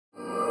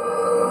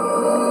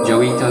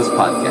Toito's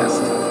Podcast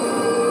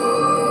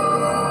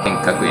変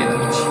革への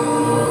道。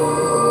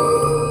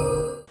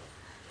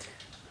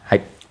は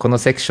い、この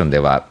セクションで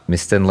はミ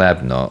ステンラ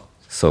ブの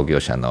創業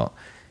者の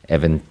エ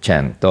ヴァン・チ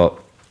ェン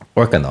と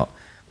Orcaの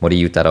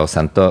森優太郎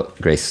さんと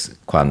グレイス・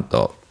クワン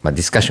と、デ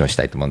ィスカッションをし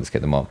たいと思うんですけ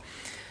ども、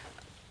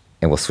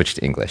and we'll switch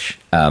to English.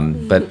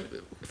 But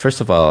first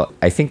of all,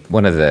 I think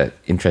one of the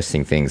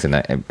interesting things, and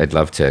I'd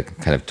love to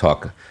kind of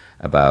talk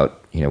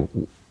about,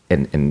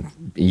 and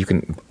you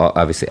can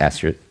obviously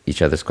ask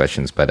each other's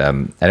questions, but I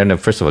don't know.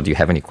 First of all, do you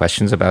have any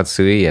questions about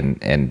Sui? And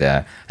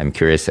I'm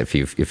curious if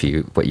you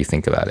what you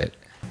think about it.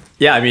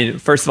 Yeah, I mean,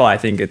 first of all, I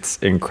think it's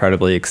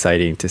incredibly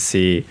exciting to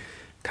see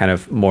kind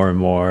of more and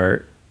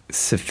more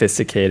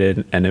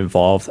sophisticated and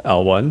involved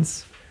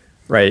L1s,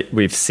 right?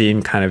 We've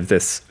seen kind of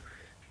this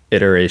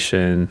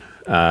iteration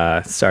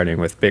starting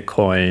with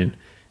Bitcoin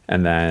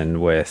and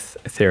then with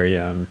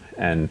Ethereum.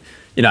 And,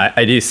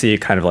 I do see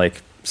kind of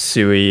like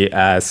Sui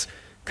as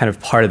kind of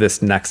part of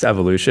this next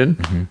evolution.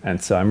 Mm-hmm.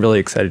 And so I'm really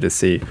excited to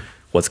see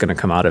what's going to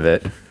come out of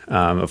it.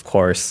 Of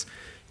course,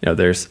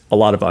 there's a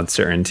lot of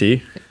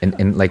uncertainty.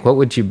 And like, what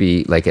would you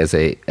be like as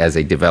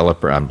a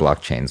developer on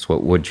blockchains?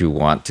 What would you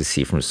want to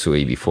see from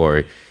Sui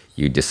before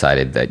you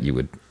decided that you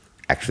would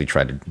actually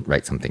try to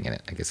write something in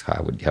it? I guess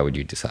how would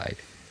you decide?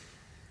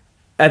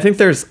 I think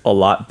there's a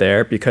lot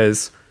there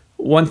because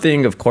one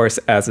thing, of course,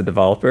 as a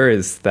developer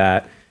is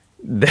that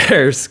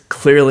there's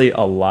clearly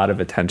a lot of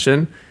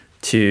attention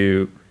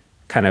to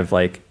kind of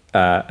like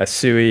a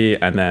Sui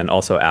and then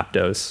also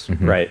Aptos,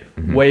 mm-hmm. right?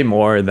 Mm-hmm. Way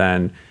more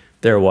than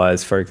there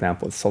was, for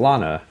example, with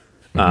Solana.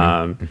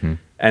 Mm-hmm.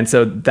 And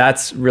so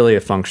that's really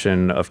a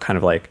function of kind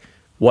of like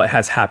what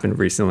has happened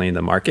recently in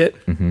the market.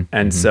 Mm-hmm.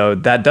 And mm-hmm. so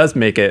that does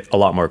make it a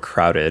lot more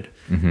crowded.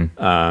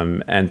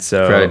 Mm-hmm. And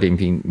so crowded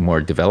being more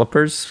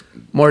developers?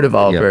 More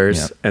developers.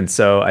 Yep. And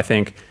so I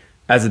think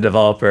as a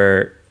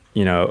developer,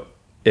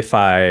 if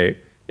I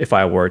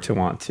were to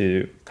want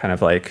to kind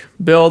of like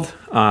build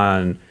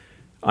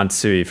on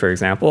Sui, for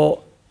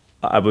example,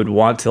 I would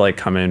want to like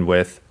come in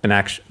with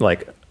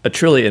a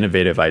truly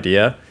innovative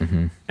idea.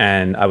 Mm-hmm.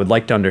 And I would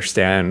like to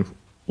understand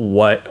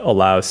what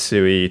allows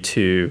Sui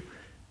to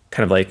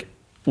kind of like,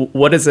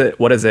 what does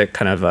it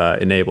kind of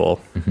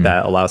enable mm-hmm.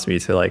 that allows me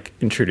to like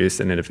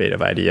introduce an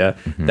innovative idea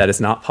mm-hmm. that is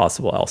not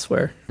possible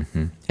elsewhere?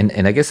 Mm-hmm.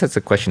 And I guess that's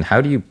a question.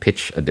 How do you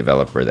pitch a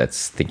developer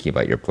that's thinking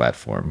about your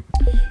platform?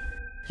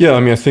 Yeah, I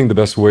mean, I think the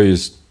best way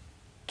is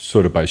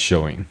sort of by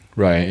showing,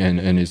 right?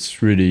 And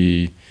it's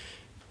really,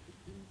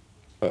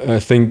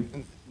 I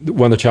think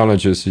one of the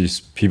challenges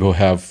is people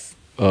have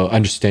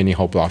understanding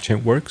how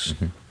blockchain works,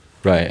 mm-hmm.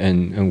 right?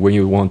 And when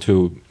you want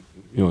to,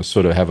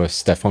 sort of have a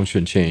step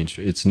function change,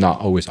 it's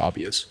not always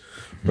obvious,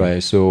 mm-hmm.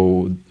 right?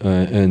 So,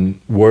 and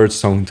words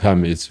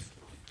sometimes it's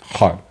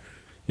hard.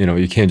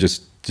 You can't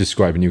just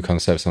describe a new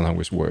concept sometimes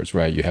with words,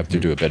 right? You have to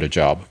do a better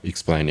job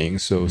explaining.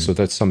 So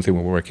that's something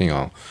we're working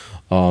on.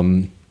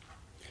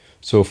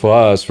 So for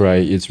us,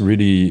 right, it's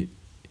really,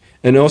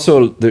 and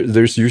also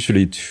there's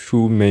usually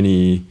too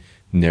many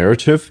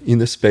narrative in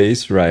the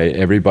space, right?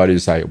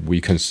 Everybody's like, we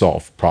can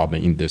solve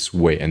problem in this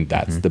way, and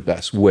that's mm-hmm. the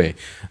best way.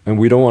 And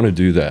we don't want to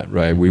do that,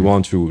 right? Mm-hmm. We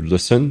want to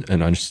listen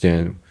and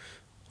understand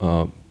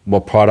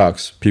what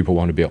products people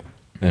want to build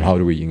and how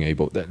do we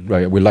enable that,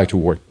 right? We like to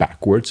work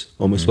backwards,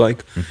 almost mm-hmm.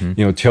 like,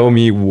 mm-hmm. Tell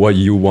me what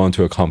you want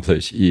to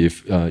accomplish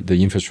if the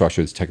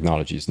infrastructure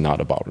technology is not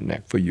a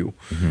bottleneck for you.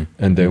 Mm-hmm.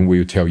 And then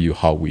we'll tell you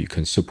how we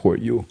can support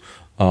you.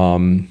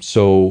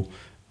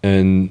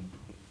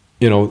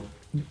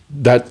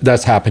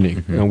 That's happening,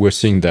 mm-hmm. and we're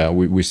seeing that.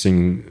 We're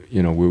seeing,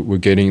 we're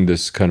getting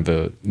this kind of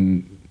a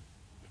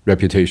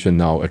reputation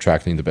now,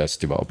 attracting the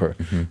best developer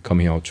mm-hmm.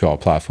 coming out to our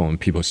platform.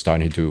 People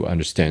starting to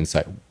understand, it's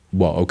like,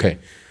 well, okay,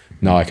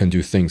 now I can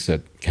do things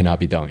that cannot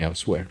be done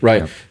elsewhere,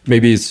 right? Yep.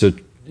 Maybe it's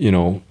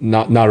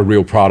not a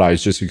real product,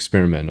 it's just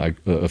experiment. Like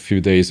a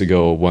few days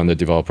ago, one of the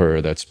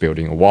developer that's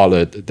building a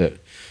wallet that,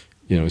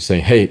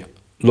 saying, hey,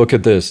 look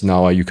at this.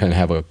 Now you can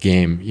have a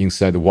game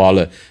inside the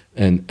wallet.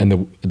 And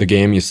the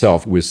game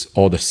itself with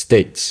all the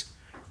states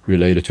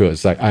related to it.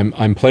 It's like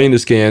I'm playing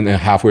this game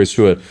and halfway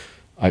through it,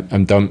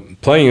 I'm done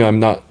playing. I'm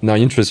not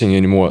interested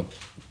anymore.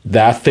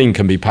 That thing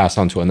can be passed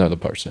on to another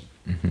person.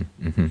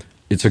 Mm-hmm. Mm-hmm.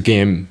 It's a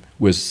game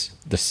with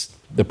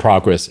the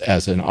progress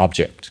as an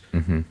object.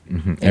 Mm-hmm.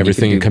 Mm-hmm.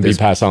 Everything can be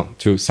passed on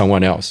to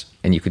someone else.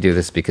 And you could do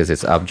this because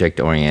it's object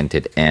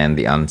oriented and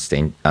the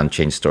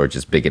on-chain storage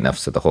is big enough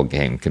so the whole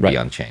game can be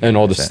on-chain. And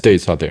all the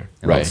states are there.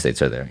 And all the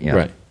states are there. Yeah.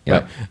 Right.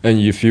 Yeah. Right. And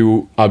if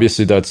you,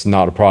 obviously that's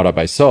not a product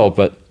by itself,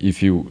 but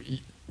if you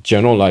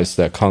generalize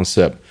that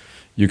concept,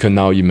 you can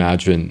now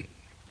imagine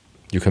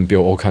you can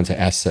build all kinds of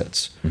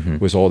assets mm-hmm.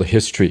 with all the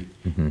history,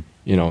 mm-hmm.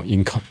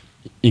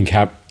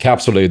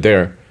 Encapsulated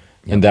there,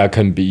 yep. and that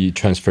can be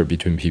transferred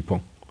between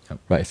people. Yep.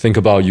 Right. Think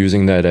about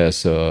using that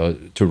as to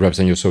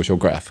represent your social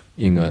graph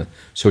in a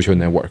social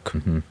network.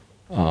 Mm-hmm.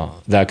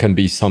 That can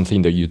be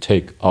something that you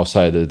take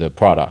outside of the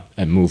product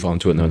and move on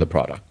to another mm-hmm.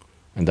 product,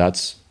 and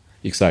that's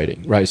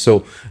exciting, right?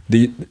 So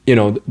the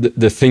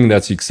thing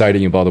that's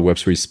exciting about the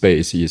Web3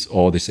 space is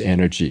all this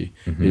energy.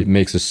 Mm-hmm. It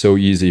makes it so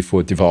easy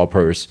for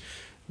developers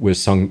with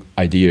some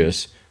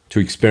ideas to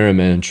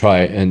experiment and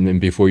try, and then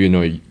before you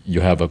know it, you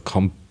have a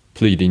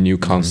completely new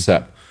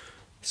concept,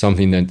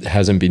 something that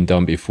hasn't been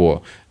done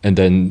before. And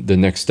then the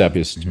next step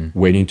is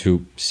waiting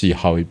to see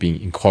how it being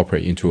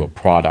incorporated into a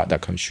product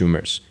that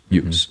consumers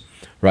use,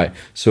 right?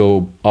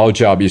 So our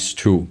job is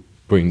to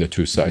bring the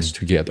two sides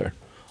together,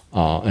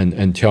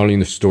 and telling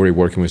the story,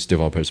 working with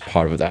developers,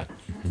 part of that.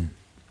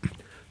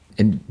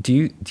 And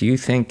do you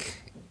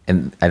think,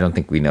 and I don't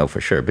think we know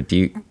for sure, but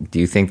do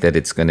you think that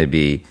it's going to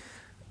be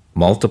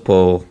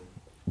multiple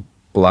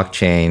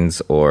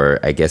blockchains, or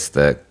I guess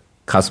the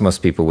Cosmos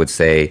people would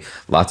say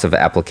lots of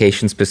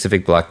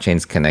application-specific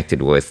blockchains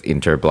connected with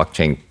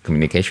inter-blockchain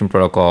communication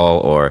protocol,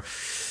 or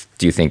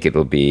do you think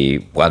it'll be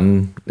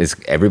one? Is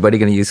everybody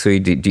going to use Sui?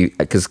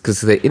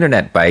 Because the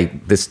internet, by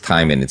this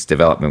time in its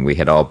development, we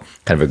had all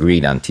kind of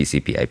agreed on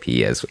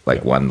TCP/IP as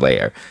like one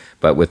layer.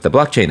 But with the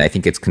blockchain, I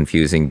think it's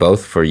confusing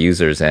both for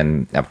users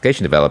and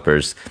application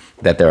developers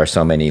that there are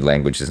so many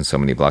languages and so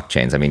many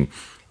blockchains. I mean,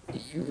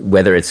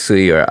 whether it's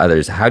Sui or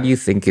others, how do you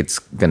think it's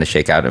going to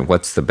shake out, and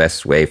what's the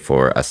best way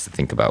for us to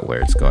think about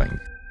where it's going?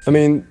 I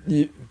mean,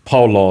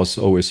 power laws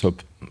always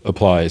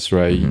applies,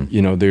 right?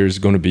 You know, there's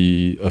going to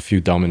be a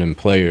few dominant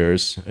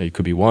players. It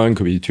could be one,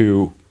 could be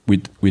two.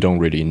 We don't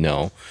really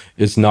know.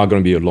 It's not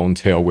going to be a long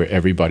tail where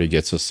everybody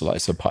gets a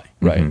slice of pie,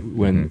 right?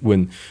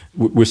 When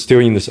we're still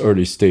in this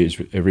early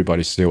stage,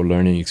 everybody's still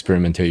learning,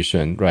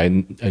 experimentation, right?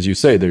 And as you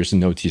say, there's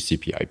no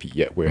TCP/IP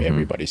yet where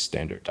everybody's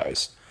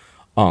standardized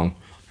on.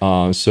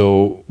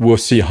 So we'll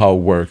see how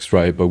it works,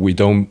 right? But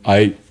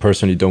I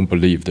personally don't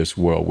believe this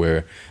world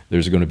where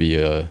there's going to be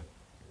a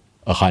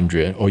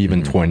 100 or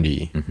even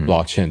 20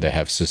 blockchain that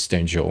have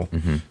substantial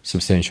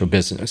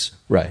business,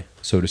 right?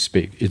 So to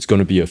speak. It's going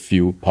to be a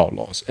few power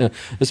laws, and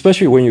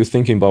especially when you're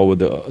thinking about what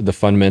the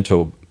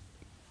fundamental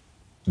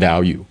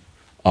value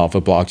of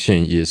a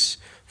blockchain is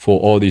for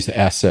all these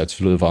assets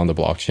to live on the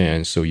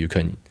blockchain, so you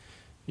can,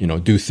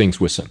 do things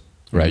with them,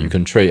 right? You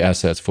can trade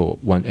assets for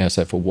one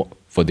asset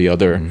for the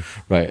other,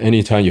 right?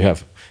 Anytime you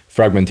have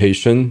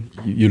fragmentation,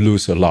 you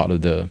lose a lot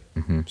of the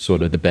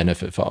sort of the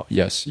benefit of,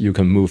 yes, you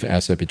can move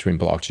asset between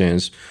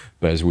blockchains,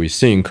 but as we're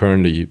seeing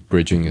currently,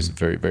 bridging is a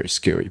very, very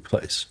scary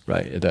place,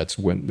 right? That's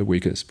when the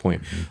weakest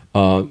point.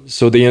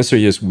 So the answer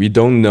is we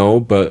don't know,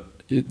 but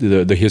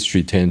the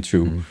history tends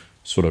to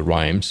sort of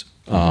rhymes.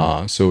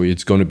 So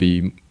it's going to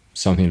be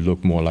something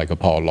look more like a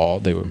power law.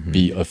 There will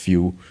be a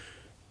few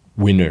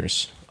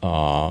winners,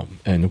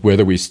 and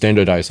whether we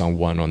standardize on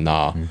one or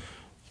not,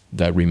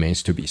 that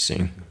remains to be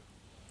seen.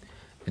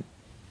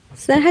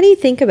 So then how do you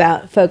think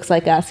about folks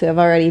like us who have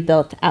already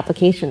built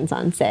applications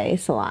on, say,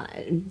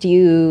 Solana? Do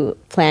you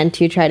plan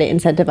to try to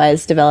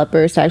incentivize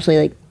developers to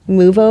actually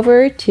move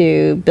over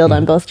to build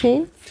on both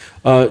chains?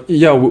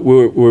 Yeah,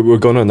 we're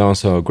going to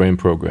announce our grant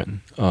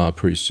program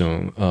pretty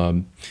soon.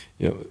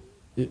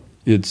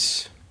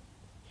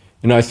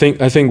 I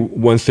think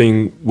one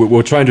thing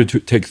we're trying to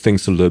take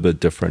things a little bit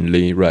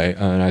differently, right?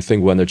 And I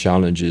think one of the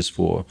challenges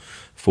for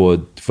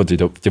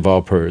the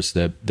developers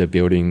that they're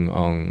building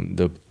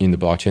in the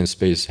blockchain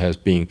space has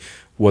been,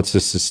 what's the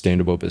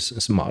sustainable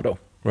business model,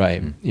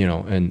 right?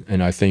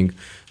 And I think,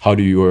 how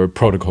do your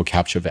protocol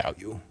capture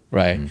value,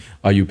 right?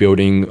 Are you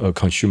building a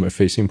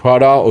consumer-facing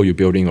product, or you're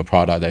building a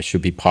product that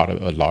should be part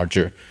of a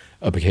larger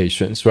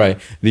applications, right?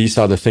 These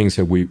are the things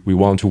that we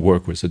want to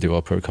work with the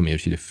developer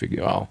community to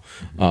figure out.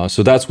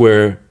 So that's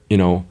where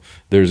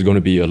there's going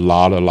to be a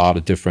lot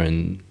of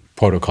different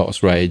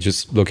protocols, right?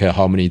 Just look at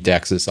how many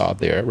DEXs are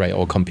there, right?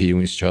 All competing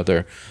with each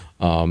other.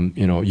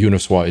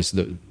 Uniswap is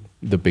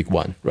the big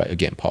one, right?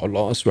 Again, power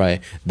laws, right?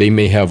 They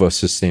may have a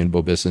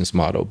sustainable business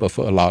model, but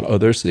for a lot of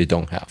others, they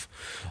don't have.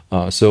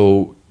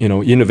 So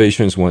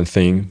innovation is one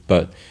thing,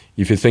 but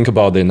if you think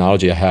about the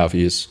analogy I have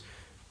is,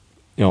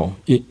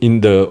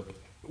 in the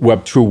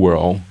Web2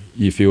 world,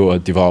 if you're a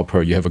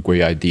developer, you have a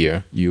great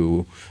idea.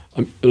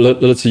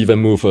 Let's even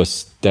move a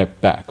step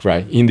back,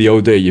 right? In the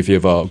old day, if you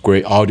have a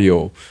great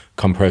audio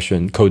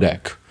compression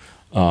codec,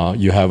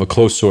 you have a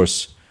closed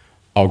source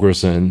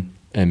algorithm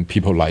and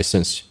people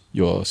license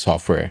your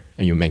software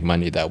and you make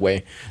money that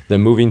way. Then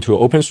moving to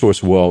an open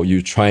source world,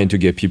 you're trying to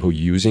get people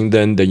using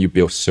them, then you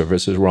build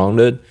services around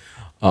it,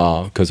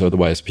 because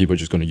otherwise people are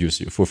just going to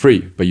use it for free,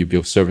 but you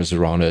build services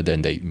around it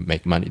and they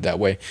make money that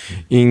way.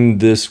 In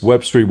this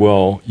Web3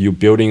 world, you're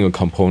building a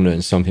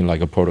component, something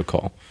like a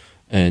protocol,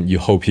 and you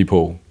hope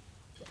people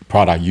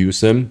product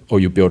use them, or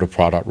you build a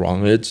product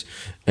around it.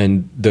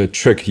 And the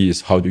trick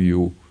is, how do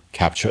you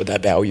capture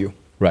that value,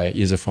 right?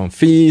 Is it from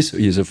fees?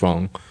 Is it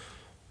from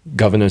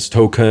governance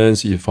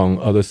tokens? Is it from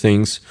other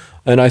things?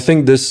 And I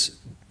think this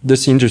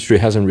industry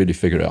hasn't really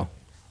figured out.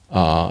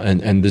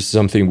 And this is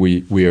something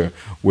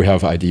we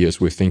have ideas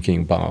we're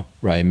thinking about,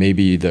 right?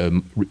 Maybe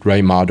the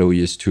right model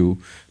is to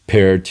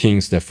pair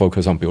teams that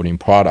focus on building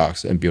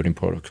products and building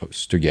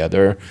protocols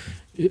together,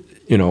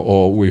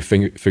 or we're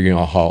figuring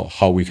out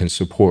how we can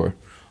support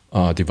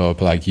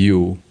developer like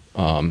you,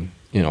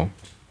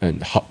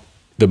 and how,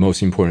 the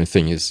most important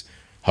thing is,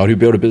 how do you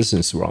build a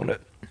business around it,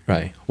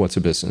 right? What's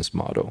a business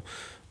model?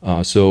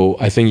 So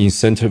I think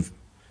incentive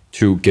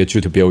to get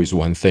you to build is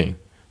one thing,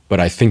 But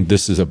I think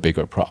this is a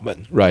bigger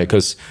problem, right?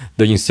 Because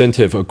the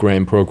incentive or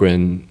grant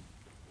program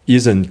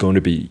isn't going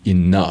to be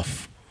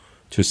enough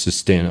to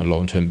sustain a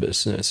long-term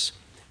business.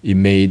 It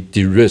may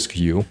de-risk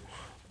you,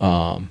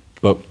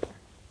 but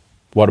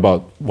what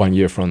about 1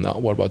 year from now?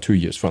 What about 2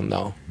 years from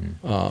now?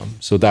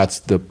 So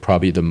that's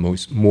probably the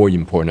more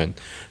important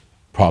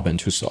problem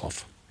to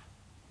solve.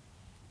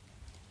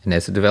 And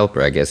as a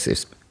developer, I guess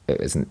as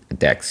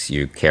Dex,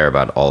 you care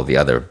about all the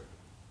other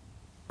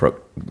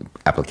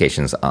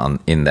applications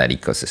in that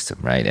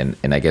ecosystem, right?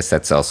 And I guess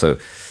that's also,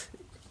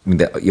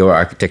 your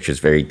architecture is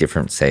very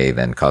different, say,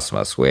 than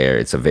Cosmos, where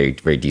it's a very,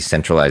 very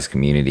decentralized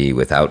community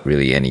without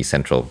really any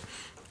central,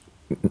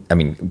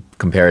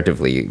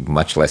 comparatively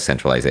much less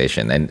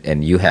centralization.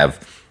 And you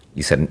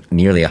said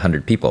nearly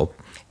 100 people,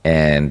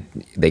 and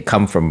they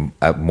come from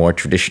a more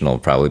traditional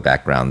probably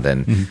background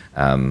than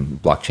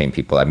blockchain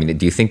people.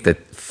 Do you think that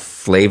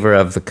flavor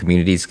of the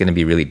community is going to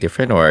be really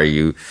different, or are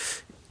you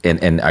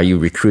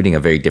recruiting a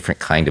very different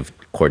kind of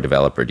core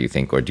developer, do you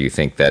think, or do you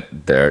think that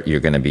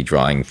you're going to be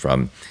drawing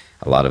from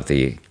a lot of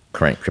the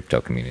current crypto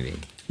community?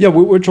 Yeah,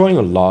 we're drawing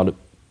a lot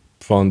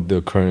from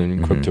the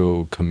current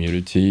crypto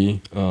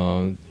community,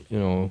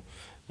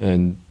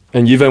 and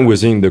even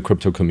within the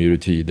crypto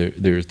community,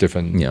 there's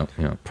different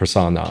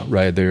persona,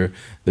 right?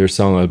 There's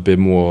some a bit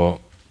more,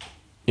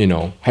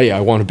 hey,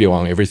 I want to be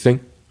on everything,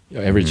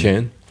 every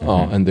chain,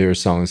 and there's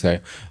some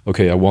say,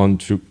 okay, I want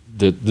to.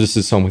 This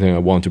is something I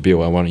want to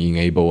build. I want to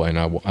enable, and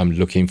I'm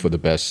looking for the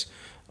best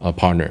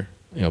partner,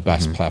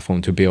 best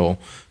platform to build.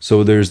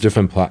 So there's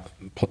different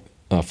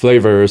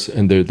flavors,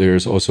 and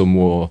there's also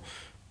more.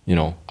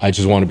 I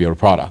just want to build a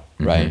product,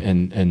 right?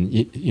 And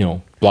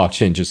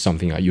blockchain is just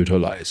something I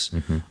utilize.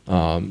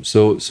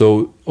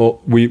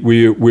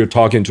 We're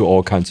talking to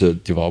all kinds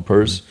of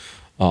developers,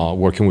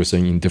 working with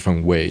them in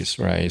different ways,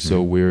 right?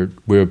 So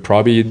we're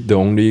probably the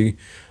only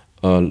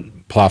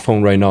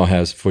platform right now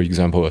has, for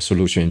example, a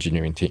solution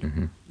engineering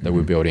team that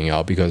we're building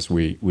out, because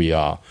we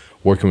are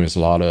working with a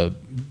lot of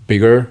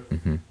bigger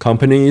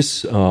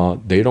companies.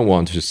 They don't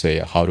want to say,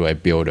 how do I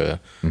build a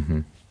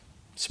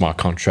smart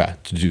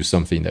contract to do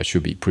something that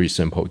should be pretty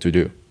simple to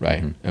do,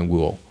 right? And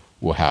we'll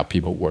have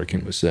people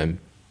working with them,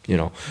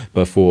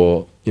 But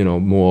for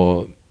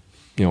more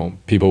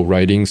people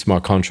writing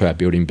smart contract,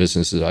 building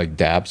businesses like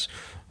dApps,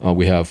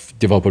 we have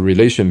developer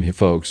relation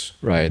folks,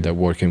 right? That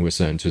working with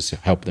them to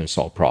help them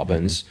solve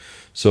problems.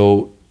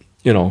 So,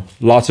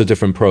 lots of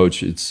different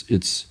approach.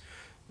 It's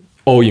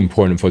all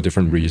important for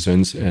different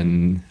reasons,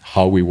 and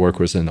how we work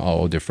with them are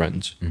all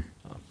different.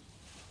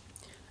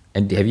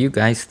 And have you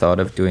guys thought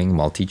of doing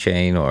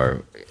multi-chain,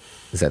 or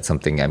is that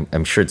something?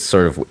 I'm sure it's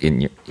sort of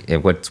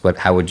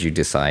how would you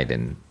decide,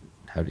 and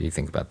how do you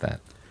think about that?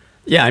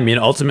 Yeah,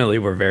 ultimately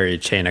we're very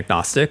chain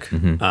agnostic.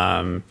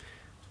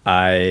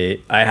 I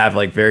have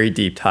very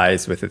deep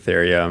ties with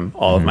Ethereum.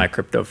 All of my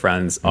crypto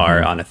friends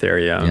are on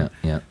Ethereum.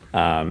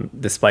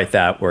 Despite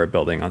that, we're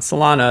building on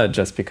Solana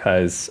just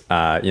because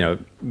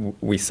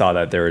we saw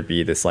that there would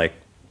be this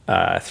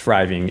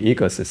thriving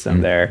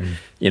ecosystem there.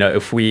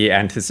 If we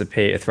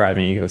anticipate a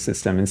thriving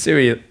ecosystem in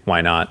Sui,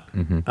 why not?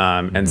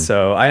 And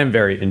so I am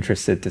very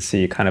interested to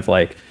see kind of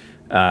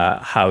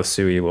how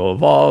Sui will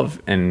evolve,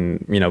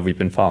 and we've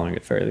been following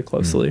it fairly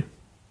closely.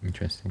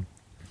 Interesting.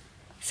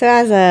 So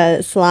as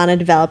a Solana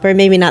developer,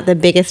 maybe not the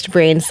biggest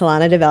brain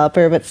Solana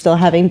developer, but still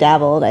having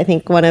dabbled, I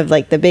think one of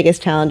the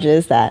biggest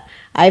challenges that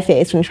I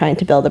faced when trying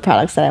to build the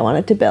products that I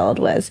wanted to build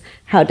was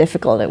how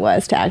difficult it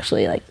was to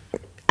actually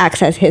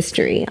access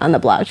history on the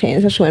blockchain,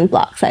 especially when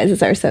block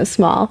sizes are so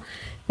small.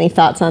 Any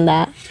thoughts on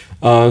that?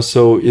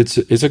 So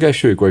it's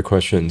actually a great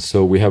question.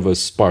 So we have a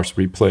sparse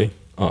replay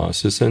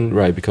system,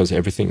 right? Because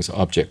everything is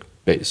object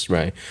based,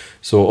 right?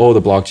 So all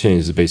the blockchain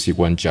is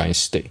basically one giant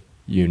state.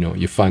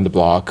 You find the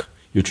block,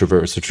 you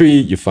traverse the tree,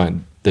 you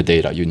find the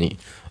data you need,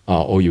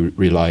 or you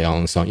rely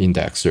on some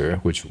indexer,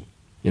 which,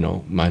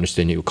 my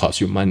understanding will cost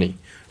you money,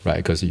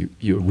 right? Because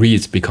your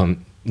reads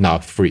become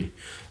not free.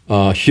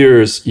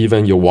 Here's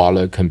even your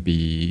wallet can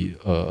be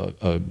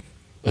a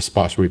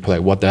sparse replay.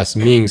 What that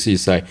means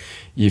is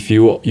if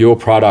your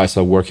products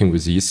are working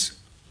with these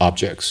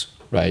objects,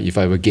 right? If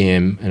I have a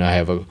game and I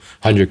have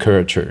 100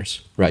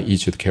 characters, right?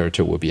 Each of the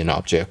character will be an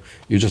object.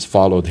 You just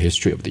follow the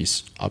history of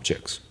these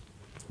objects.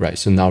 Right,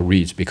 so now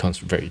reads becomes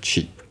very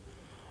cheap.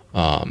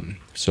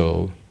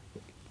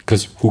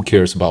 Because who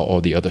cares about all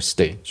the other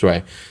states,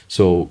 right?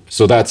 So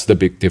that's the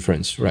big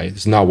difference, right?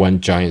 It's not one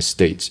giant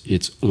state.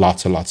 It's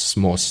lots and lots of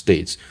small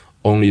states.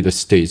 Only the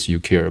states you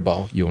care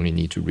about, you only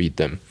need to read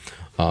them.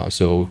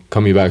 So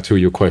coming back to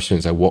your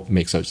questions, what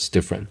makes us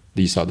different?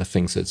 These are the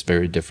things that's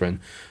very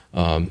different.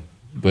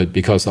 But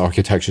because the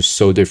architecture is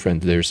so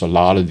different, there's a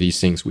lot of these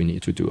things we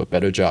need to do a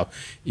better job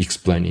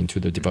explaining to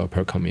the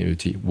developer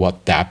community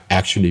what that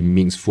actually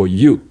means for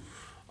you.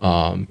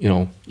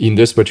 In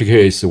this particular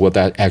case, what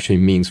that actually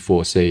means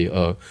for, say,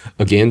 a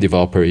game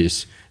developer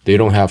is they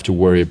don't have to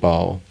worry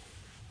about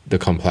the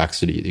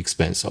complexity, the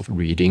expense of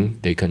reading.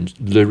 They can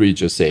literally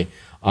just say,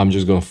 I'm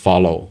just going to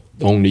follow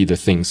only the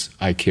things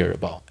I care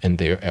about and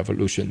their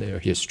evolution, their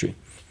history.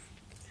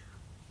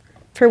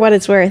 for what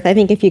it's worth, I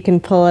think if you can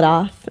pull it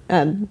off,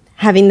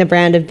 having the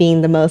brand of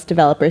being the most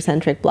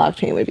developer-centric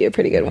blockchain would be a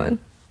pretty good one.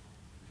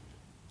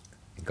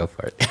 Go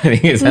for it. I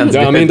think it sounds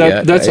Yeah, good. I mean,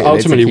 that's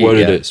ultimately key, what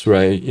it is,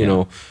 right? You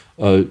know,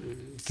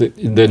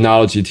 the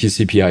analogy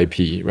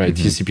TCP/IP, right?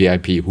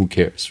 TCP/IP, who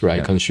cares,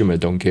 right? Consumer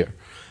don't care.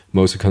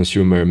 Most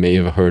consumer may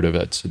have heard of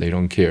it, so they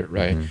don't care,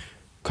 right?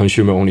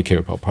 Consumer only care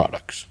about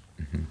products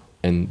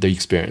and the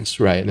experience,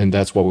 right? And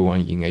that's what we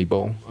want to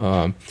enable.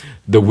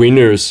 The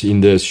winners in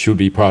this should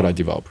be product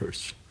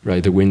developers,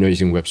 right? The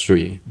winners in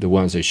Web3, the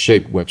ones that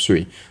shape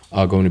Web3,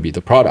 are going to be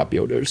the product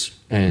builders.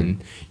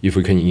 And if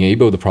we can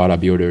enable the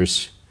product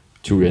builders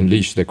to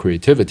unleash their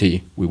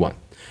creativity, we want.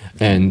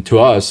 And to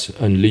us,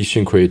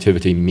 unleashing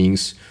creativity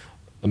means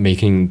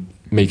making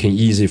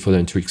easy for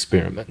them to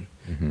experiment.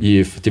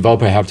 If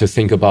developer have to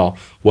think about,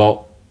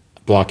 well,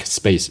 block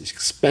space is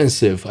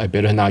expensive, I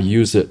better not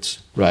use it,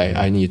 right?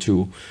 I need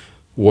to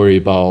worry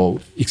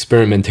about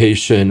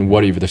experimentation.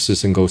 What if the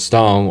system goes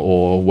down,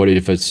 or what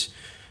if it's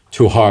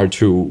too hard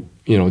to,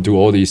 you know, do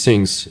all these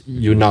things?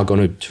 You're not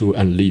going to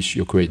unleash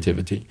your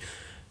creativity.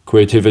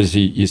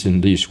 Creativity is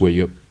unleashed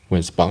when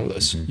it's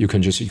boundless. You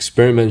can just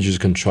experiment, you just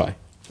can try.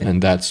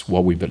 And that's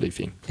what we believe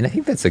in. And I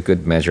think that's a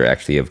good measure,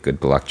 actually, of good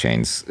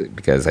blockchains,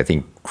 because I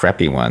think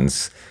crappy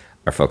ones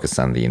are focused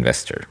on the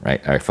investor,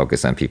 right? Are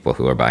focused on people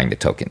who are buying the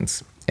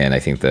tokens. And I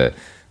think the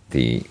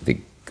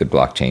good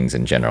blockchains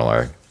in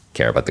general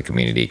care about the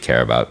community,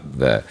 care about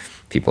the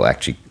people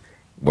actually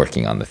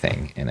working on the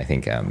thing. And I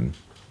think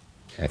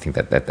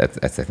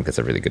that's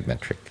a really good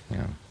metric. You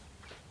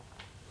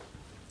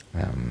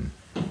know?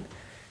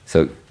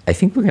 So I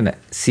think we're gonna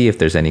see if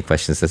there's any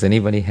questions. Does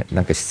anybody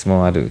なんか質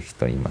問ある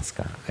人います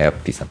か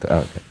？P さんと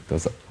どう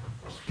ぞ。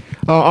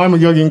I'm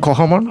Yogi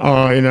Kohaman,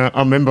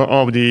 a member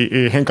of the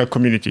Henka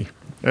community.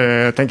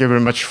 Thank you very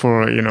much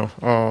for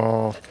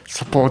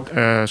support,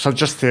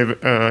 suggestive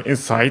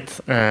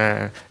insight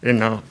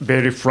in a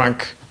very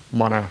frank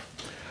manner.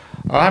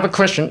 I have a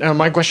question.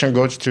 My question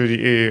goes to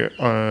the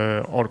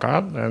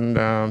Orca, and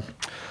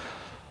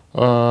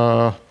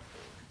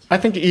I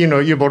think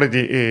you've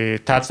already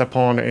touched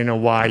upon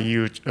why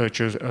you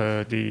choose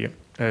the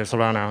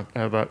Solana.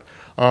 But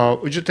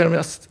would you tell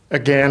us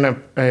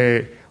again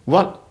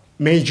what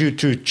made you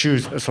to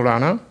choose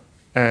Solana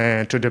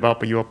to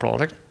develop your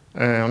product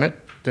on it?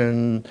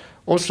 Then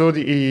also, would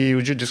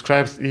you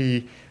describe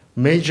the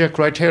major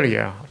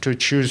criteria to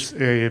choose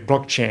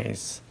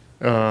blockchains?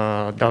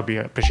 That would be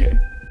appreciated.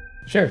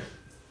 Sure.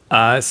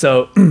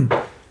 So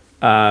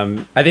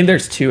I think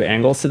there's two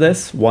angles to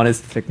this. One is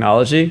the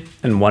technology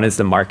and one is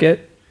the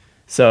market.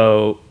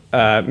 So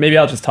maybe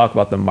I'll just talk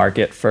about the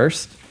market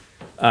first.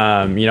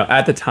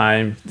 At the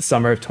time, the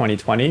summer of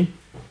 2020,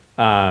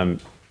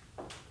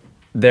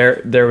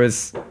 there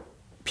was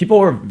people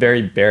were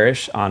very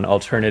bearish on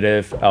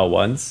alternative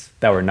L1s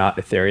that were not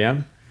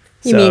Ethereum.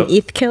 You mean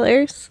ETH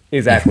killers?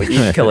 Exactly,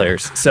 ETH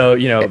killers. So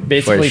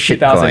basically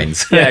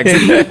 2000. Yeah,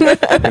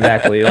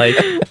 exactly. Like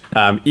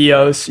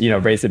EOS,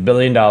 raised $1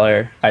 billion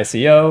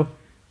ICO.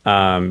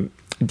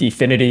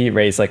 Dfinity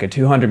raised like a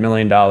 $200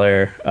 million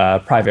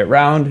private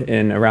round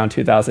in around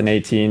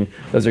 2018.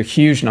 Those are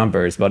huge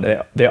numbers,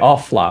 but they all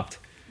flopped.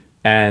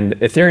 And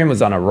Ethereum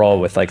was on a roll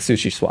with like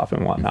SushiSwap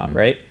and whatnot,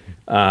 right?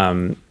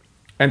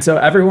 And so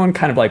everyone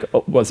kind of like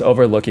was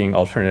overlooking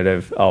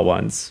alternative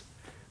L1s.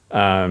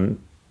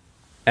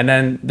 And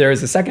then there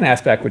is a second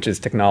aspect, which is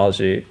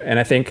technology. And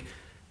I think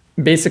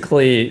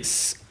basically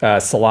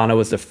Solana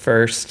was the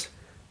first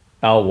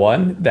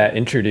L1 that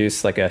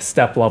introduced like a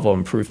step level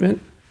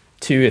improvement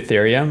to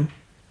Ethereum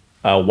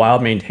while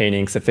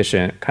maintaining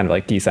sufficient kind of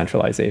like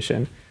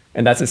decentralization.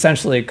 And that's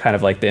essentially kind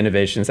of like the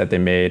innovations that they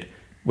made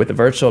with the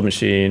virtual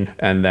machine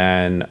and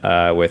then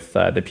with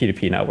the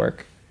P2P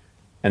network.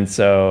 And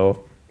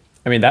so,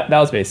 I mean, that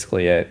was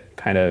basically it,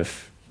 kind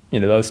of,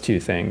 those two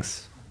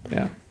things.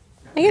 Yeah.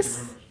 I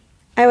guess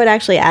I would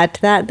actually add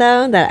to that,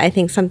 though, that I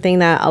think something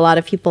that a lot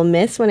of people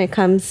miss when it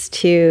comes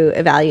to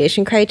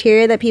evaluation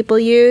criteria that people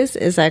use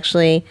is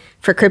actually,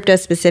 for crypto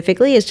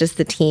specifically, is just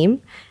the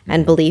team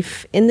and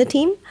belief in the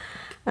team.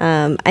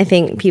 I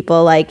think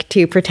people like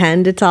to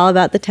pretend it's all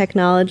about the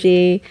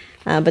technology.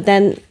 But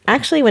then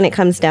actually, when it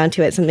comes down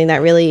to it, something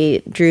that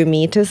really drew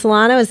me to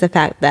Solana was the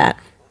fact that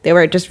they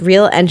were just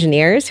real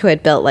engineers who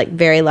had built like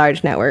very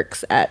large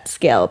networks at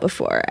scale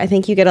before. I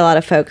think you get a lot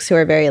of folks who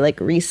are very like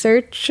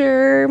research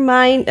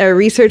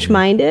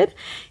minded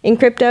in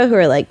crypto who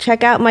are like,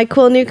 check out my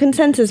cool new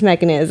consensus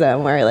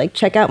mechanism, or like,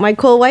 check out my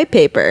cool white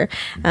paper.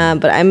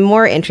 But I'm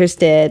more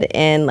interested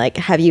in like,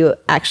 have you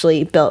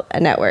actually built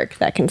a network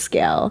that can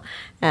scale?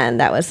 And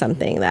that was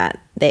something that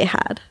they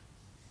had.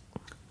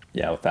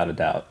 Yeah, without a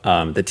doubt.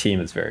 The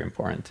team is very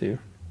important too.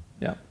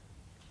 Yeah.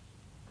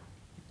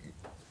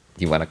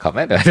 Do you want to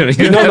comment? I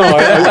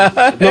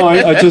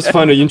just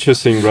find it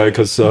interesting, right?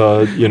 Because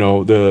I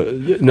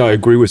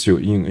agree with you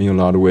in a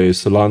lot of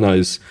ways. Solana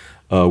is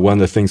one of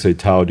the things they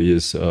tout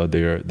is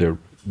the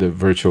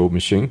virtual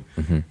machine.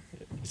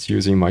 It's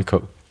using my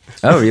code.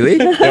 Oh, really?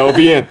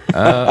 LVM.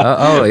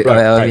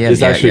 LVM.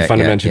 It's actually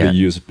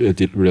fundamentally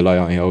rely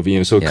on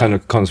LVM. So it kind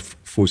of comes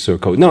full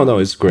circle. No,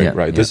 it's great, Yeah,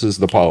 right? yeah. This is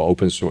the power of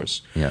open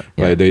source. Yeah,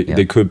 Right. yeah.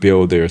 They could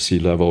build their C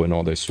level and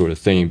all that sort of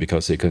thing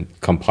because they can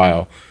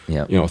compile,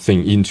 Yeah.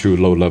 thing into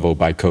low level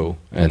bytecode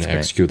and That's great.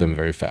 execute them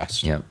very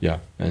fast. Yeah. Yeah.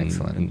 And,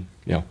 Excellent. And,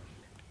 yeah.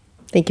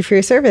 Thank you for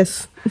your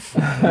service.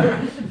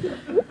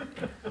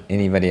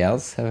 Anybody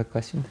else have a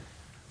question?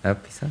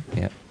 Pisa?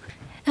 Yeah.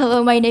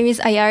 Hello, my name is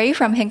Ayari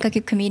from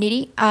Henkaku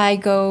Community. I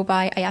go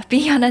by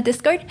Ayapi on a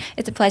Discord.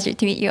 It's a pleasure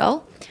to meet you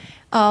all.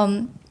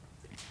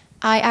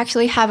 I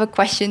actually have a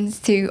questions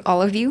to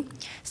all of you.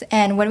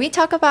 And when we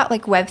talk about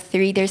like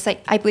Web3,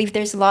 I believe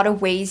there's a lot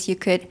of ways you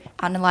could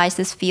analyze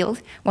this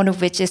field, one of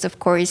which is, of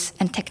course,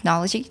 and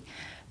technology.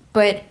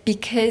 But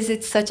because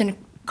it's such a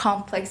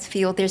complex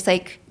field, there's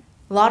like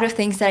a lot of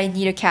things that I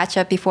need to catch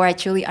up before I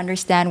truly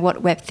understand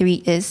what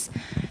Web3 is.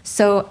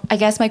 So I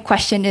guess my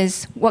question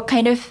is, what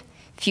kind of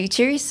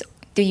futures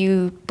do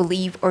you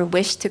believe or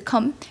wish to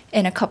come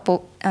in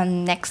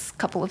next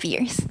couple of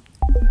years?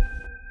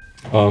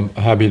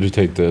 Happy to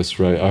take this,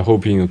 right? I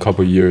hope in a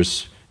couple of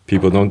years,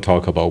 people don't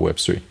talk about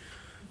Web3.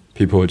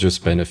 People are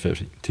just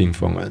benefiting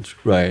from it,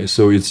 right?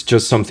 So it's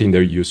just something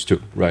they're used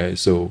to, right?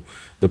 So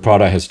the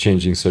product has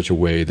changed in such a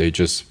way they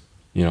just,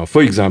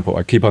 for example,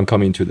 I keep on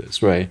coming to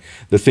this, right?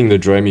 The thing that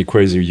drives me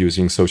crazy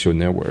using social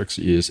networks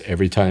is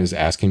every time it's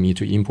asking me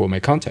to import my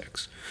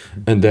contacts.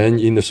 And then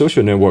in the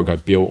social network, I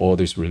build all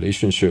this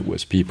relationship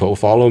with people.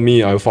 Follow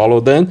me, I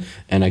follow them,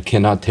 and I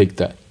cannot take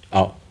that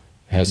out.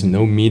 It has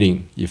no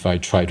meaning if I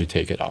try to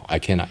take it out. I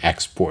cannot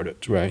export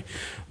it, right?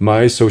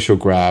 My social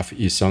graph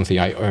is something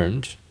I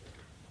earned.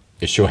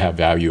 It should have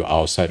value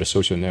outside the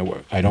social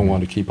network. I don't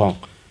want to keep on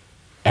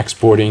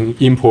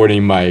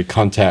importing my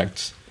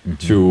contacts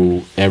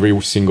to every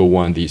single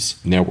one of these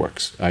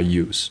networks I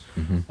use.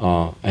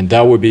 And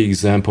that would be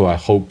example I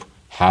hope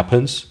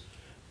happens.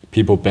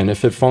 People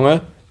benefit from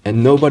it.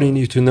 And nobody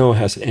needs to know it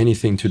has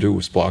anything to do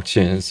with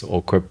blockchains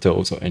or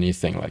cryptos or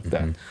anything like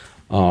that.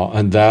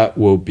 And that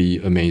will be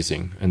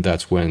amazing. And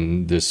that's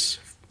when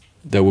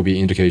there will be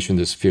indication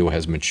this field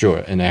has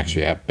matured and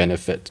actually have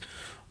benefit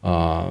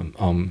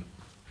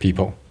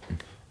people.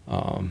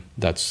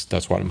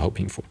 That's what I'm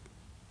hoping for.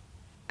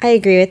 I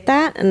agree with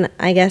that. And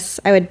I guess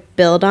I would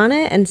build on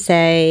it and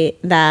say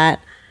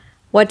that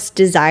what's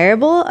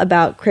desirable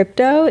about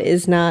crypto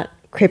is not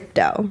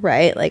crypto,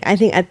 right? Like, I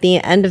think at the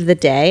end of the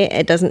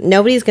day,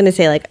 nobody's going to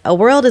say like a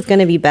world is going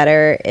to be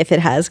better if it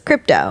has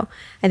crypto.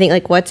 I think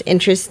like what's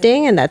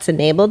interesting and that's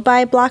enabled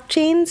by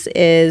blockchains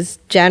is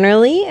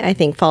generally, I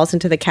think, falls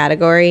into the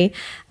category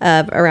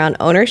of around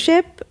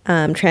ownership,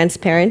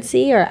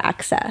 transparency, or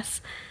access.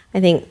 I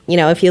think,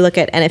 if you look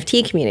at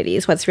NFT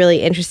communities, what's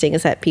really interesting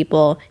is that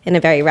people in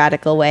a very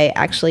radical way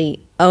actually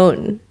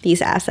own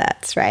these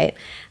assets, right?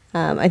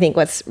 I think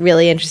what's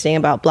really interesting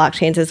about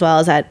blockchains as well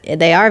is that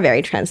they are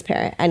very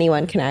transparent.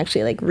 Anyone can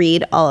actually like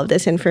read all of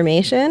this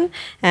information.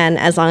 And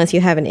as long as you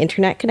have an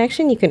internet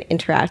connection, you can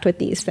interact with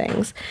these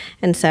things.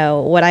 And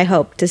so what I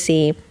hope to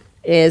see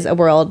is a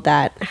world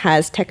that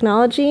has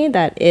technology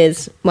that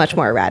is much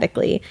more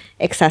radically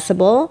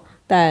accessible,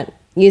 that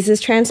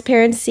uses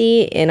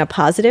transparency in a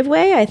positive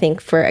way, I think,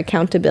 for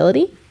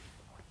accountability.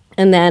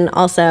 And then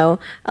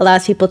also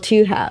allows people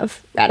to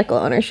have radical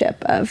ownership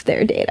of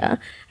their data.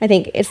 I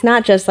think it's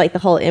not just like the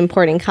whole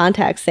importing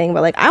contacts thing,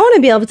 but like I want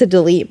to be able to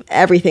delete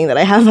everything that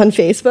I have on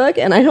Facebook.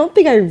 And I don't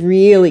think I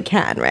really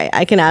can, right?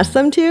 I can ask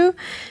them to,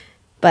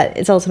 but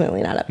it's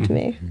ultimately not up to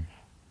me.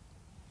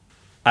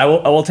 I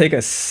will take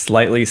a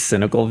slightly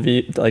cynical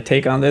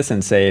take on this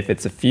and say if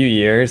it's a few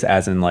years,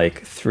 as in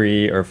like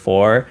 3 or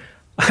 4,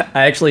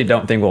 I actually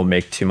don't think we'll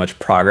make too much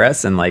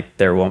progress and like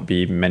there won't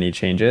be many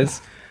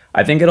changes.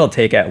 I think it'll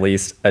take at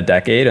least a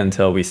decade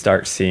until we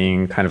start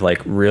seeing kind of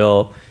like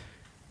real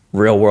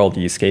world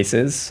use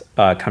cases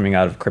coming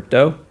out of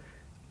crypto.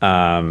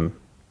 But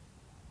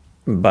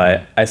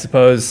I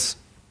suppose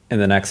in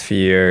the next few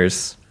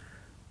years,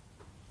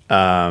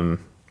 a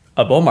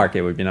bull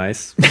market would be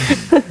nice.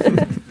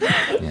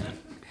 Yeah.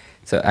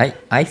 So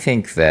I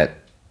think that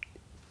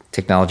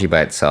technology by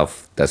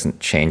itself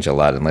doesn't change a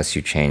lot unless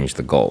you change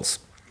the goals.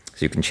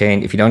 So you can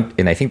change, if you don't,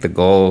 and I think the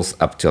goals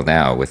up till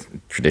now with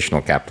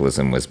traditional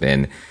capitalism has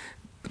been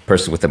the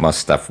person with the most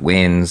stuff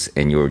wins,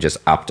 and you were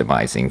just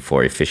optimizing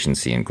for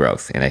efficiency and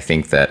growth. And I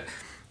think that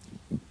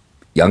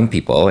young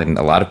people and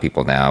a lot of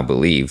people now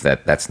believe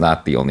that that's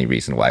not the only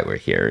reason why we're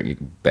here.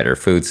 Better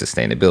food,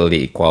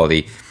 sustainability,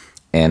 equality.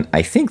 And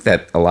I think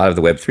that a lot of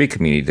the Web3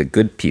 community, the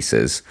good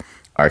pieces,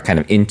 are kind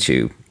of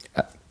into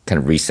kind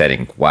of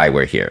resetting why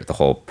we're here, the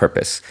whole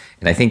purpose.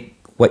 And I think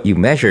what you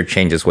measure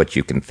changes what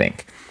you can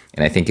think.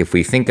 And I think if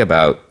we think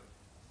about,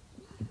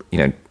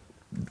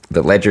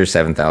 the ledger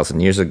 7,000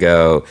 years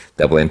ago,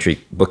 double entry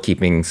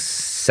bookkeeping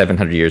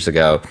 700 years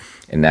ago,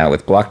 and now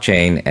with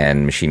blockchain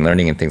and machine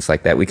learning and things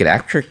like that, we could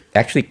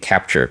actually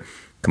capture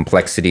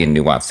complexity and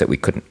nuance that we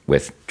couldn't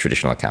with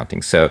traditional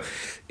accounting. So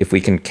if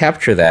we can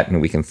capture that and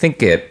we can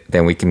think it,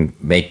 then we can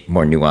make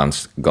more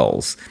nuanced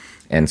goals.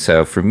 And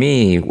so for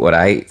me, what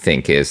I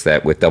think is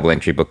that with double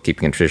entry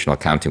bookkeeping and traditional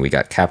accounting, we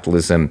got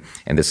capitalism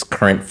and this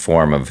current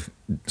form of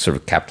sort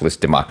of capitalist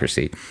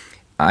democracy.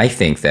 I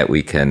think that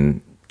we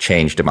can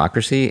change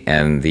democracy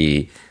and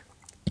the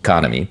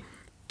economy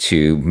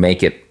to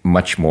make it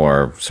much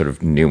more sort of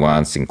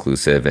nuanced,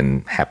 inclusive,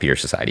 and happier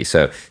society.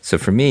 So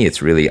for me,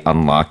 it's really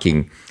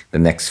unlocking the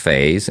next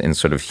phase in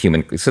sort of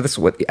human. So this is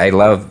what I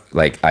love,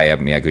 like Aya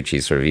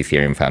Miyaguchi's sort of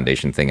Ethereum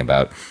Foundation thing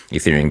about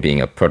Ethereum being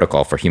a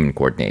protocol for human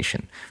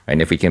coordination. Right?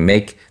 And if we can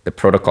make the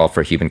protocol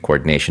for human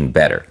coordination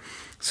better,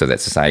 so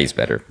that society is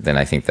better, then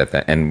I think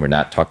that, and we're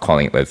not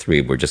calling it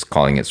Web3, we're just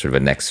calling it sort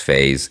of a next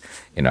phase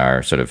in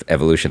our sort of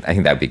evolution. I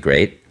think that would be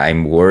great.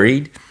 I'm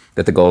worried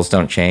that the goals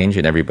don't change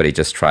and everybody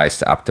just tries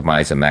to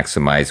optimize and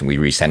maximize, and we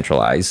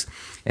re-centralize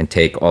and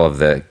take all of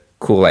the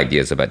cool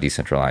ideas about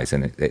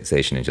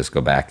decentralization and just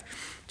go back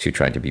to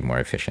trying to be more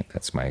efficient.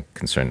 That's my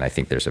concern. I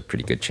think there's a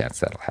pretty good chance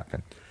that'll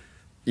happen.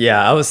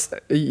 Yeah,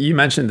 you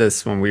mentioned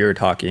this when we were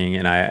talking,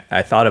 and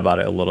I thought about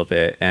it a little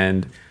bit,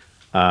 and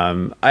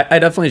I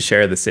definitely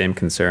share the same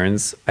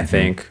concerns. I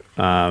think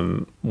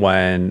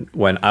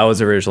when I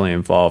was originally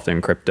involved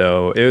in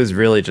crypto, it was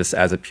really just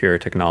as a pure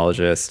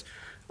technologist,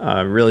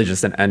 really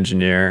just an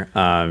engineer.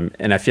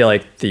 And I feel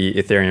like the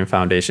Ethereum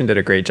Foundation did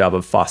a great job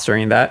of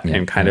fostering that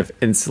and kind of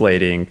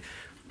insulating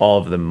all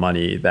of the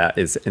money that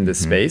is in the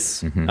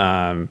space.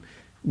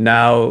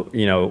 Now,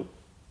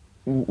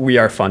 we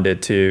are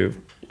funded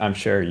to, I'm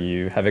sure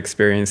you have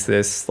experienced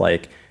this,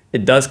 like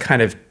it does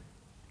kind of,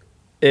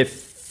 it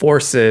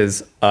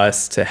forces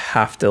us to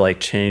have to like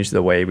change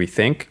the way we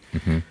think,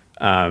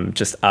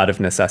 just out of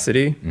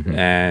necessity.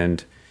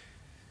 And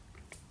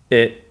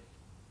it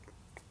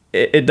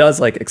does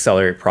like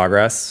accelerate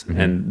progress,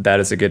 and that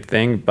is a good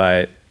thing.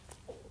 But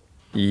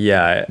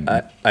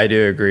yeah, I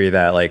do agree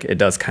that like it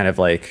does kind of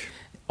like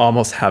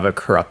almost have a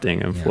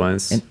corrupting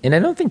influence. And I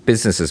don't think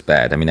business is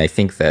bad. I mean, I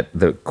think that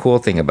the cool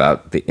thing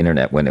about the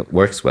internet when it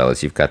works well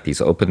is you've got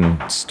these open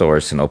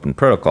source and open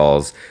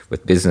protocols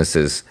with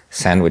businesses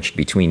sandwiched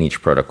between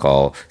each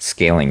protocol,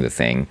 scaling the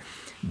thing.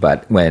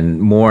 But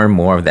when more and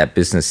more of that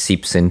business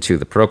seeps into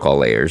the protocol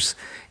layers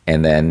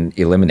and then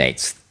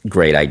eliminates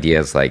great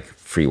ideas like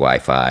free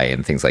Wi-Fi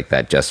and things like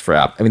that just for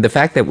I mean, the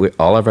fact that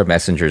all of our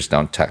messengers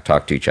don't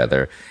talk to each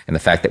other, and the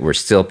fact that we're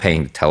still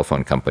paying the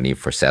telephone company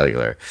for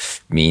cellular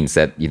means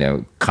that,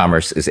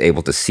 commerce is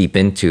able to seep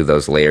into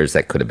those layers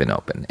that could have been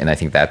open. And I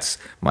think that's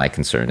my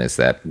concern, is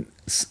that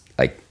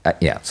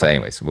so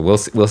anyways, we'll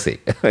see.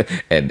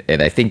 and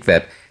I think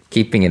that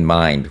keeping in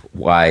mind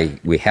why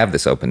we have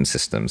this open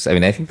systems, I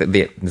mean, I think that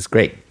it's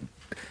great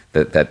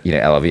that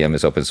LLVM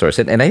is open source.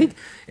 And I think,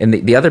 and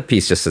the other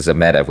piece, just as a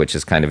meta, which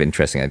is kind of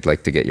interesting, I'd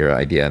like to get your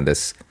idea on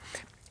this,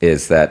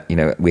 is that,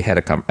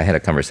 I had a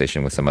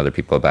conversation with some other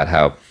people about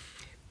how,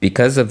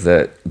 because of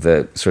the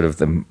sort of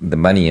the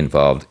money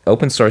involved,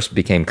 open source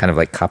became kind of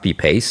like copy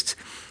paste.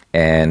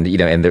 And,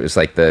 and there was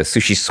like the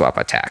sushi swap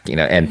attack,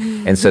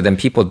 and so then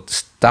people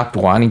stopped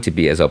wanting to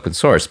be as open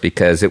source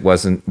because there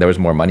was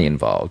more money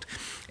involved.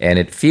 And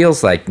it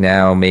feels like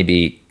now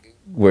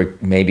we're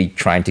maybe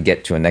trying to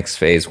get to a next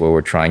phase where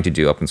we're trying to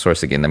do open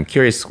source again. I'm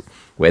curious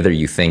whether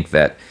you think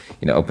that,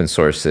 open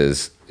source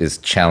is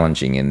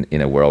challenging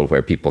in a world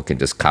where people can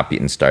just copy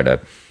it and start a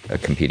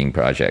competing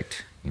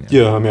project.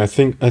 Yeah, I mean, I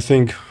think,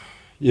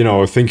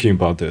 thinking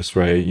about this,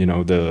 right?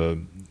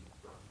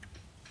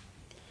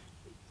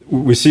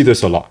 We see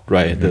this a lot,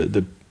 right?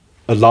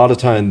 A lot of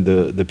time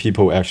the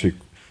people actually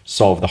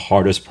solve the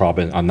hardest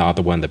problem are not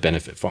the one that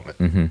benefit from it,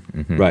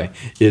 right?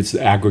 It's the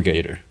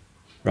aggregator.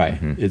 Right,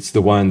 it's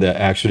the one that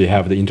actually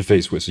have the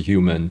interface with the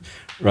human,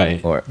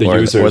 right? Or the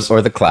users,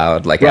 or the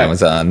cloud, like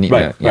Amazon.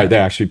 Right. They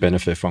actually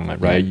benefit from it,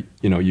 right?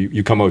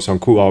 You come up with some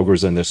cool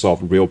algorithm that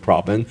solve a real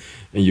problem,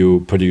 and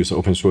you produce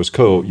open source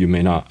code. You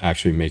may not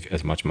actually make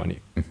as much money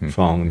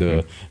from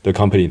the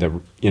company that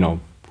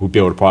who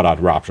build a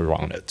product wrapped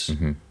around it,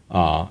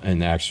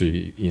 and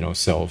actually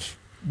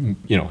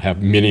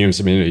have millions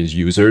and millions of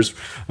users.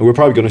 And we're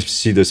probably going to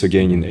see this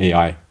again in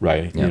AI,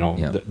 right?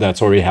 That's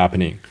already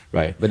happening,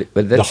 right? But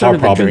that's sort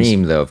of the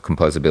dream, though, of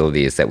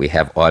composability, is that we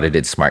have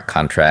audited smart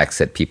contracts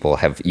that people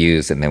have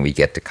used, and then we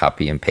get to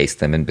copy and paste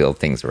them and build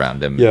things around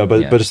them. Yeah,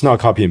 but it's not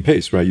copy and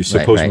paste, right? You're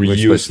supposed to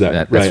reuse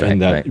that, right?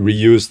 And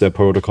reuse that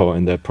protocol,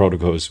 and that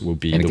protocols will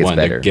be the one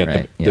that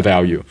get the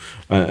value.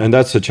 And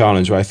that's a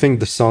challenge. I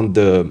think this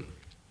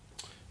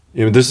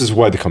is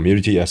why the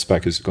community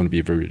aspect is going to be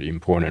very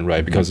important,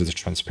 right? Because of the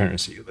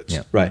transparency of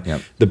it, right?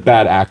 The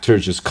bad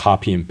actors just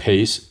copy and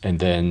paste and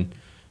then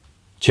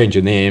change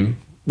the name,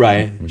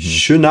 right?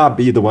 Should not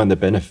be the one that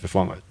benefit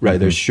from it, right?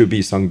 There should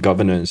be some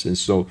governance and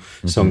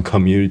some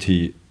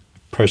community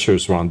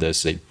pressures around this.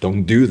 Say,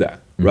 don't do that,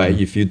 right?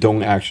 If you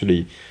don't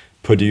actually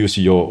produce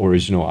your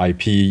original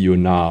IP, you're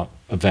not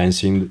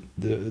advancing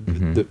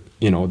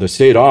the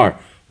state art.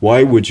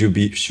 Why would you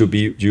be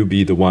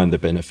the one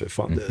that benefit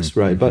from this,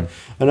 right?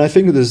 And I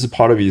think this is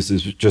part of it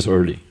is just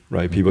early,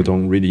 right? People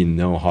don't really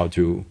know how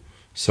to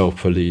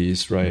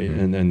self-police, right?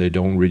 And they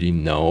don't really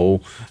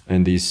know.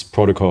 And these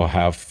protocols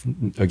have,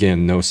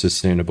 again, no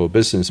sustainable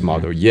business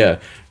model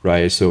yet,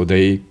 right? So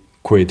they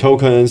create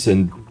tokens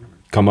and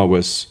come up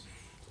with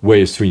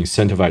ways to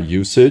incentivize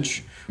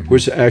usage,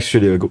 which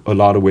actually a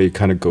lot of way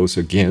kind of goes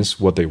against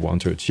what they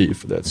want to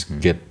achieve. That's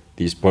get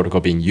these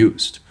protocol being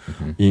used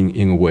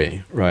in a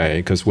way, right?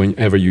 Because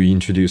whenever you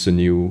introduce a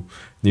new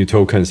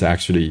tokens,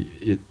 actually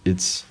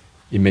it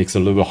makes it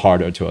a little bit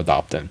harder to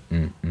adopt them.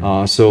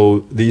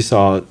 So these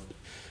are,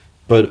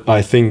 but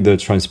I think the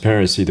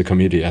transparency, the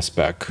community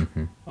aspect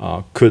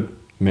could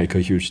make a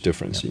huge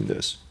difference in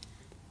this.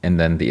 And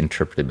then the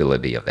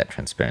interpretability of that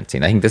transparency.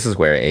 And I think this is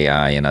where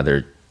AI and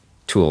other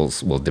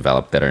tools will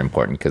develop that are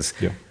important, because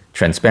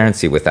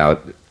transparency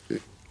without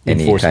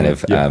any kind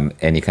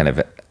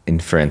of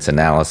inference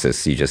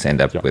analysis, you just end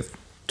up with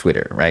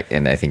Twitter, right?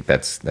 And I think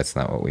that's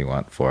not what we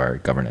want for our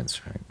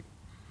governance, right?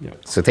 Yeah.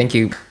 So thank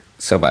you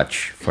so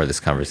much for this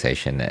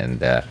conversation,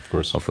 and of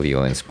course, hopefully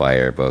you'll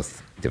inspire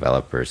both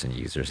developers and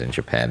users in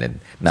Japan, and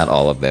not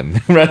all of them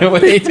run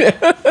away to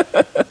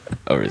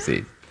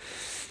overseas.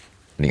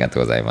 ありがと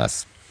うございま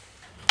す。